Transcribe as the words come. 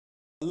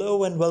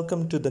Hello and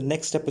welcome to the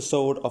next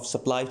episode of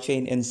Supply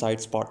Chain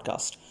Insights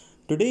podcast.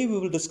 Today we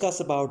will discuss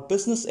about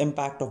business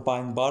impact of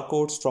buying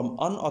barcodes from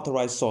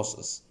unauthorized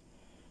sources.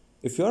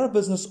 If you're a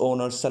business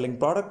owner selling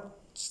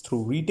products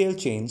through retail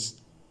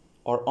chains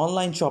or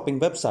online shopping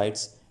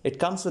websites, it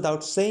comes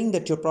without saying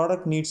that your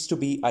product needs to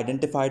be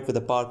identified with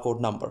a barcode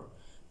number.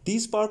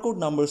 These barcode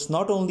numbers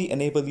not only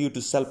enable you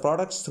to sell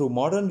products through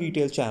modern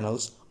retail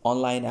channels,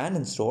 online and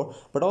in store,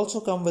 but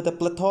also come with a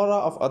plethora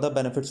of other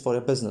benefits for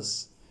your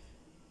business.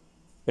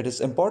 It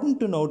is important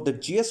to note that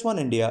GS1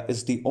 India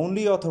is the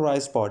only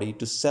authorized body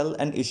to sell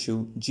and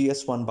issue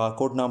GS1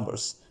 barcode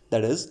numbers,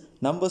 that is,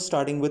 numbers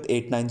starting with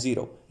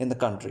 890 in the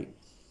country.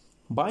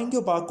 Buying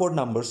your barcode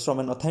numbers from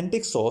an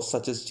authentic source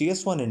such as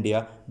GS1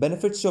 India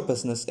benefits your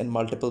business in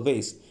multiple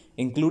ways,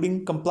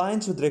 including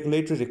compliance with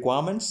regulatory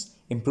requirements,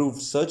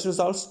 improved search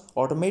results,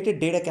 automated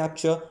data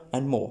capture,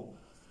 and more.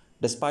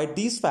 Despite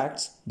these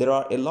facts, there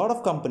are a lot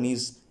of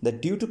companies that,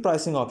 due to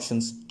pricing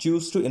options,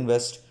 choose to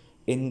invest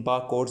in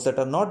barcodes that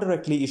are not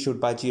directly issued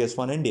by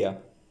GS1 India.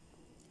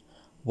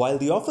 While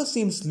the offer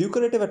seems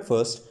lucrative at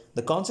first,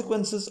 the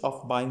consequences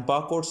of buying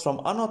barcodes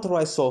from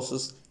unauthorized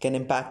sources can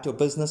impact your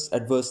business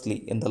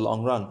adversely in the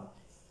long run.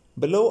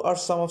 Below are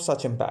some of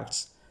such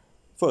impacts.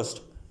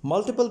 First,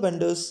 multiple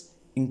vendors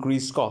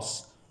increase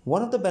costs.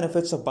 One of the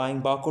benefits of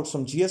buying barcodes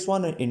from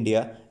GS1 in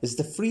India is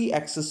the free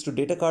access to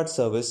data card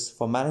service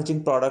for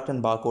managing product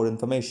and barcode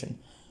information.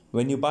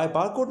 When you buy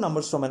barcode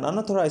numbers from an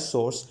unauthorized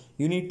source,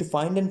 you need to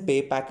find and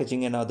pay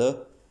packaging and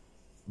other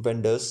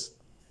vendors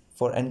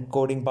for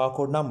encoding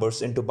barcode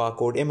numbers into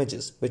barcode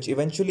images, which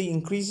eventually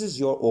increases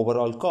your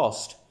overall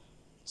cost.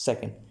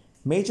 Second,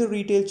 major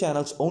retail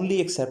channels only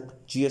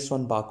accept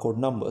GS1 barcode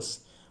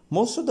numbers.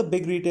 Most of the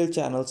big retail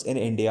channels in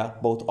India,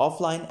 both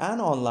offline and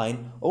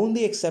online,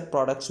 only accept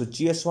products with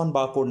GS1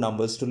 barcode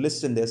numbers to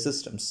list in their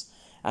systems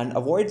and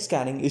avoid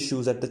scanning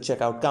issues at the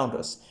checkout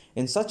counters.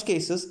 In such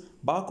cases,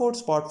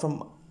 barcodes bought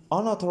from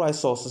unauthorized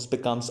sources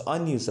becomes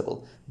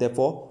unusable,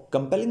 therefore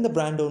compelling the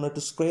brand owner to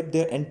scrape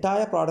their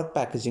entire product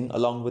packaging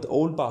along with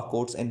old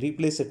barcodes and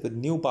replace it with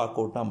new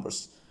barcode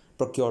numbers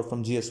procured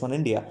from GS1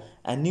 India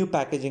and new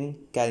packaging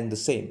carrying the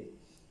same.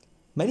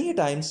 Many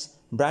times,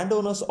 brand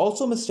owners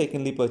also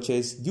mistakenly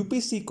purchase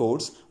UPC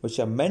codes which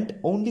are meant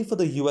only for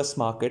the US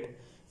market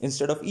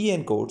instead of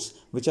EN codes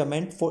which are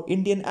meant for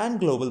Indian and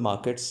global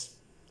markets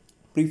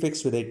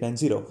prefixed with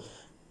 890,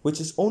 which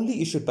is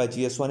only issued by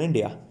GS1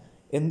 India.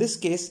 In this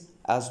case,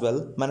 as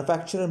well,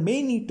 manufacturer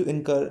may need to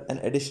incur an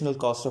additional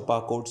cost of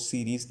barcode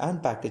series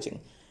and packaging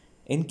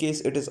in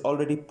case it is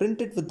already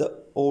printed with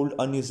the old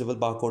unusable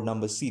barcode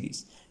number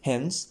series.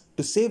 Hence,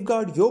 to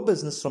safeguard your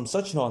business from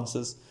such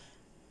nonsense,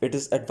 it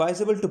is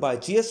advisable to buy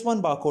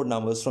GS1 barcode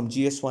numbers from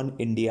GS1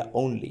 India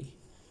only.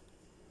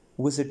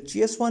 Visit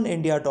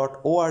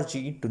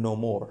gs1india.org to know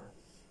more.